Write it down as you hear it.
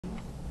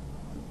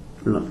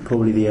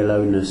probably the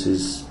aloneness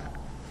is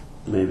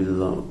maybe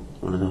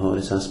one of the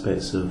hardest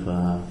aspects of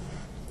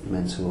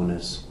mental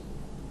illness.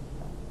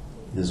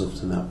 There's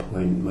often that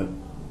point where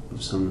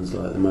someone's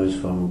like the most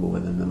vulnerable,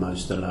 where they're the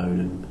most alone,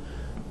 and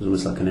it's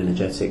almost like an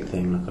energetic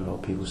thing. Like a lot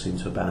of people seem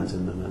to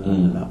abandon them at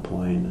that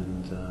point.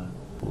 And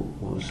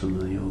what are some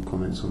of your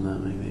comments on that?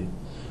 Maybe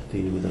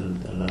dealing with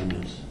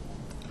aloneness.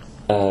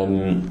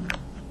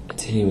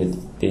 Dealing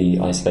with the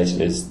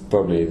isolation is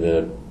probably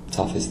the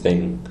toughest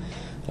thing,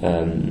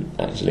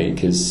 actually,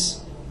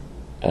 because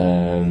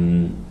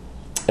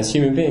as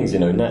human beings,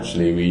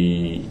 naturally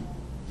we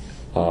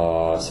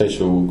are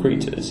social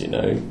creatures.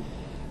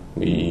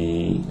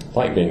 We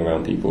like being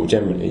around people.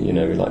 Generally, we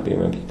like being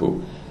around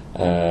people,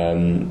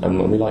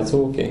 and we like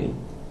talking.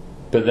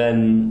 But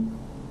then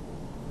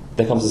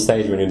there comes a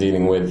stage when you're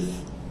dealing with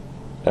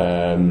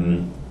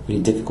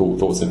really difficult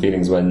thoughts and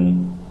feelings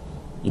when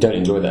you don't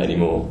enjoy that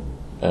anymore,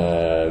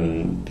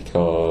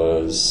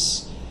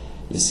 because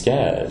you're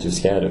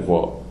scared of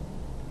what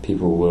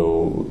people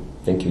will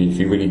think of you if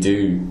you really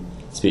do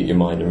speak your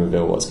mind and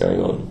reveal what's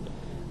going on.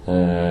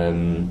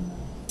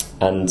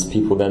 And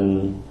people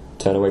then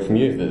turn away from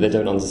you. They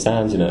don't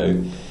understand,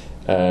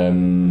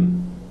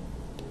 when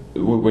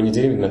you're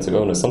dealing with mental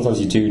illness, sometimes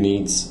you do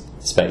need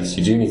space,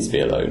 you do need to be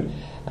alone.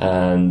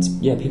 And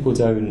people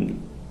don't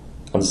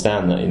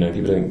understand that,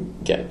 people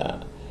don't get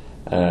that.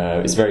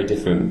 It's very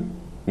different,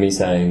 me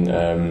saying,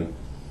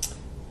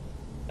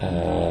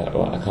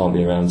 I can't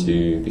be around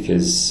you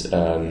because,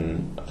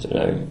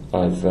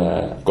 I've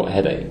got a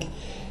headache.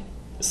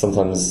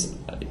 Sometimes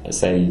I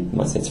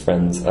might say to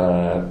friends,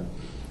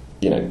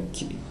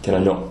 can I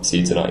not see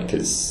you tonight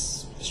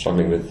because I'm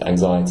struggling with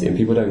anxiety? And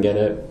people don't get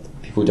it.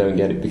 People don't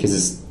get it because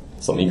it's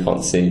something you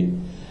can't see,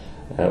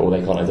 or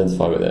they can't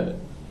identify with it.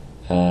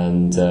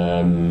 And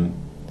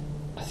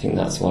I think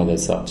that's why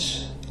there's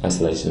such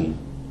isolation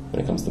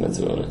when it comes to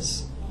mental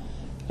illness.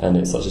 And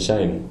it's such a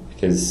shame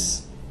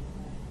because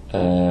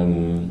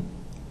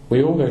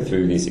we all go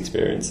through these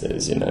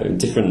experiences,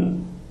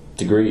 different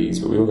degrees,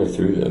 but we all go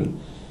through them.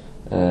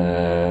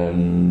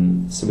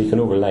 So we can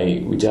all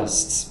relate.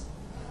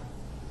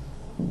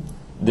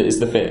 It's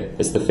the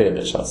fear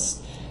that shuts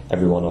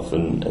everyone off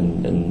and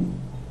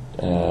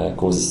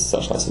causes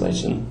such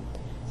isolation,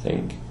 I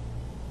think.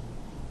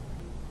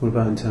 What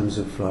about in terms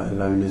of like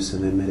aloneness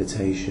and then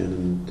meditation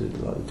and the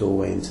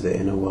doorway into the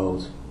inner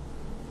world,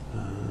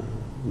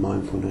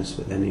 mindfulness,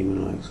 but then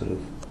even like sort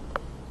of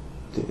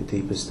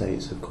deeper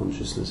states of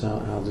consciousness?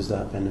 How does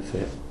that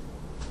benefit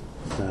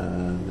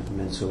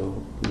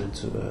mental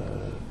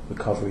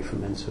recovery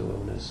from mental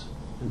illness,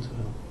 mental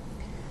health?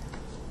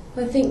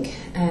 Well, I think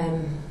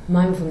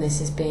mindfulness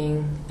is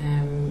being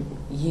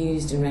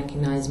used and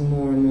recognised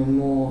more and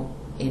more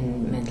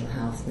in mental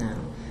health now,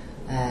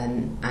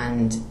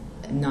 and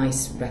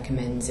NICE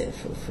recommends it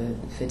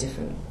for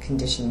different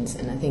conditions,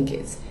 and I think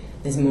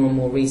there's more and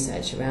more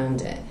research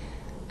around it.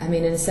 I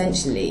mean, and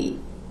essentially,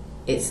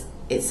 it's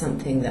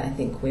something that I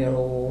think we're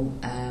all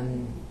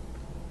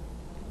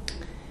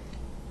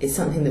it's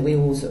something that we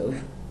all sort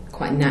of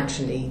quite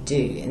naturally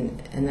do,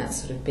 and that's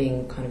sort of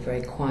being kind of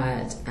very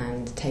quiet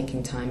and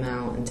taking time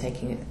out and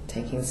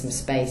taking some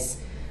space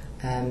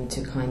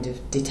to kind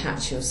of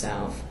detach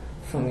yourself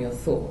from your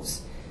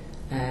thoughts,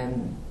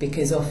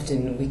 because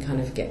often we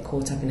kind of get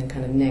caught up in a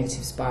kind of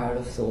negative spiral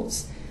of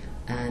thoughts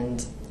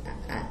and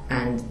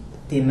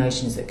the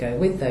emotions that go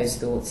with those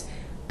thoughts,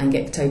 and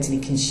get totally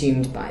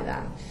consumed by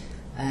that.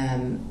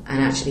 And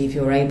actually, if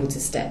you're able to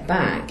step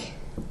back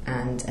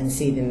and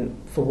see them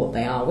for what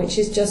they are, which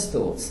is just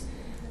thoughts,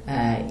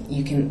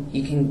 you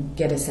can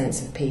get a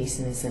sense of peace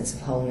and a sense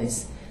of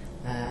wholeness,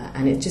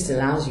 and it just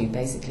allows you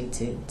basically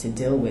to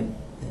deal with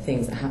the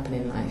things that happen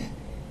in life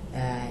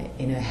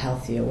in a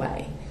healthier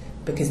way,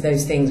 because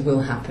those things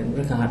will happen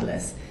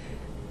regardless.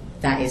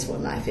 That is what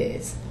life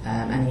is,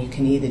 and you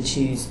can either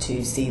choose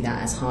to see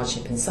that as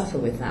hardship and suffer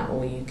with that,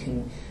 or you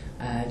can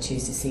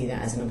choose to see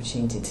that as an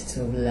opportunity to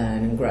sort of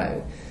learn and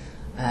grow.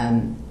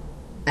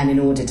 And in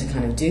order to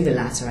kind of do the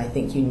latter, I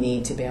think you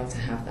need to be able to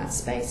have that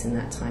space and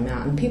that time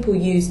out. And people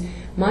use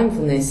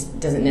mindfulness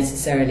doesn't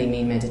necessarily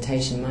mean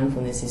meditation.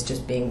 Mindfulness is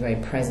just being very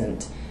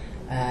present,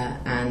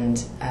 and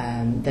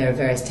there are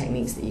various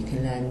techniques that you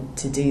can learn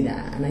to do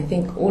that. And I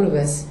think all of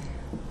us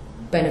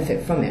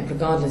benefit from it,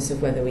 regardless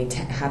of whether we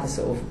have a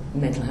sort of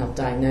mental health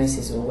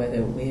diagnosis or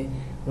whether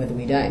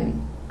we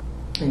don't.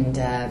 And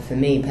for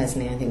me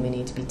personally, I think we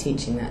need to be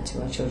teaching that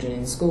to our children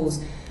in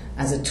schools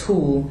as a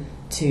tool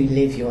to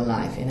live your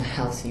life in a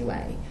healthy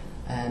way,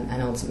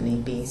 and ultimately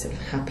be sort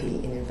of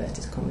happy in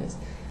inverted commas.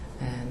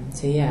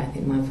 So yeah, I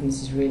think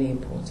mindfulness is really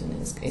important.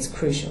 It's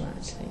crucial,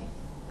 actually.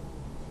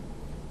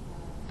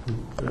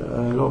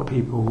 A lot of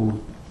people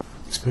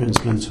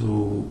experience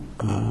mental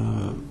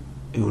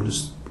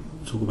illness,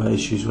 talk about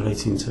issues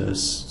relating to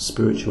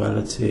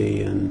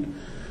spirituality and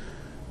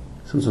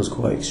sometimes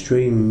quite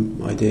extreme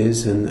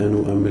ideas and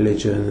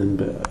religion,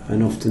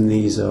 and often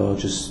these are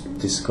just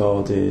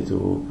discarded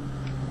or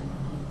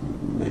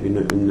maybe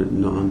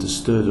not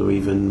understood, or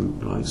even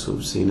like sort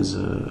of seen as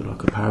a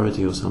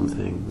parody or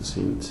something,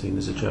 seen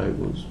as a joke.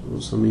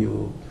 What's some of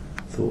your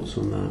thoughts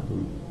on that?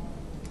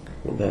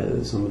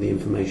 And some of the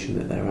information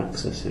that they're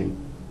accessing?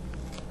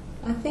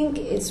 I think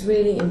it's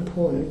really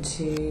important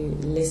to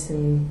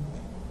listen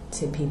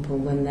to people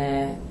when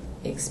they're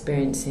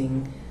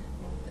experiencing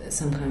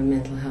some kind of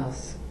mental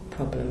health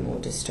problem or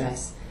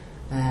distress,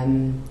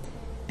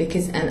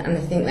 because I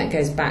think that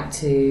goes back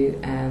to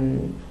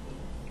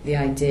the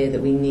idea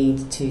that we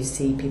need to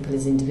see people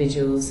as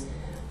individuals,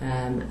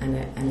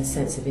 and a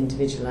sense of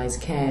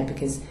individualised care,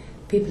 because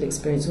people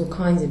experience all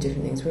kinds of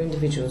different things. We're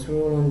individuals,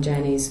 we're all on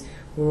journeys,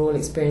 we're all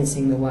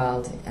experiencing the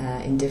world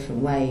in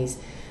different ways,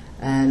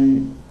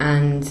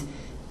 and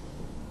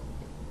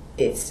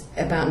it's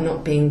about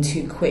not being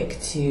too quick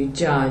to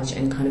judge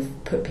and kind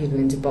of put people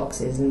into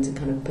boxes and to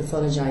kind of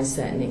pathologise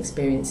certain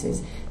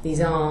experiences.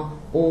 These are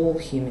all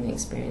human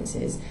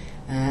experiences,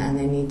 and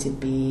they need to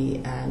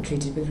be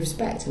treated with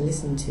respect and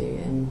listened to,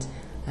 and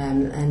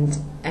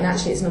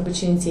actually it's an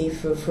opportunity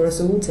for us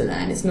all to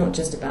learn. It's not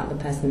just about the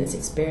person that's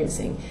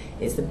experiencing,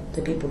 it's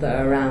the people that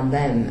are around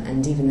them,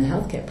 and even the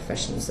healthcare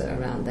professionals that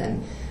are around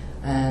them.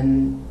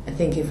 I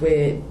think if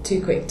we're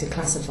too quick to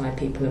classify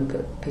people and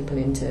put people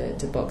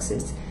into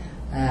boxes,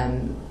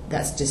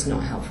 that's just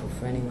not helpful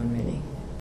for anyone, really.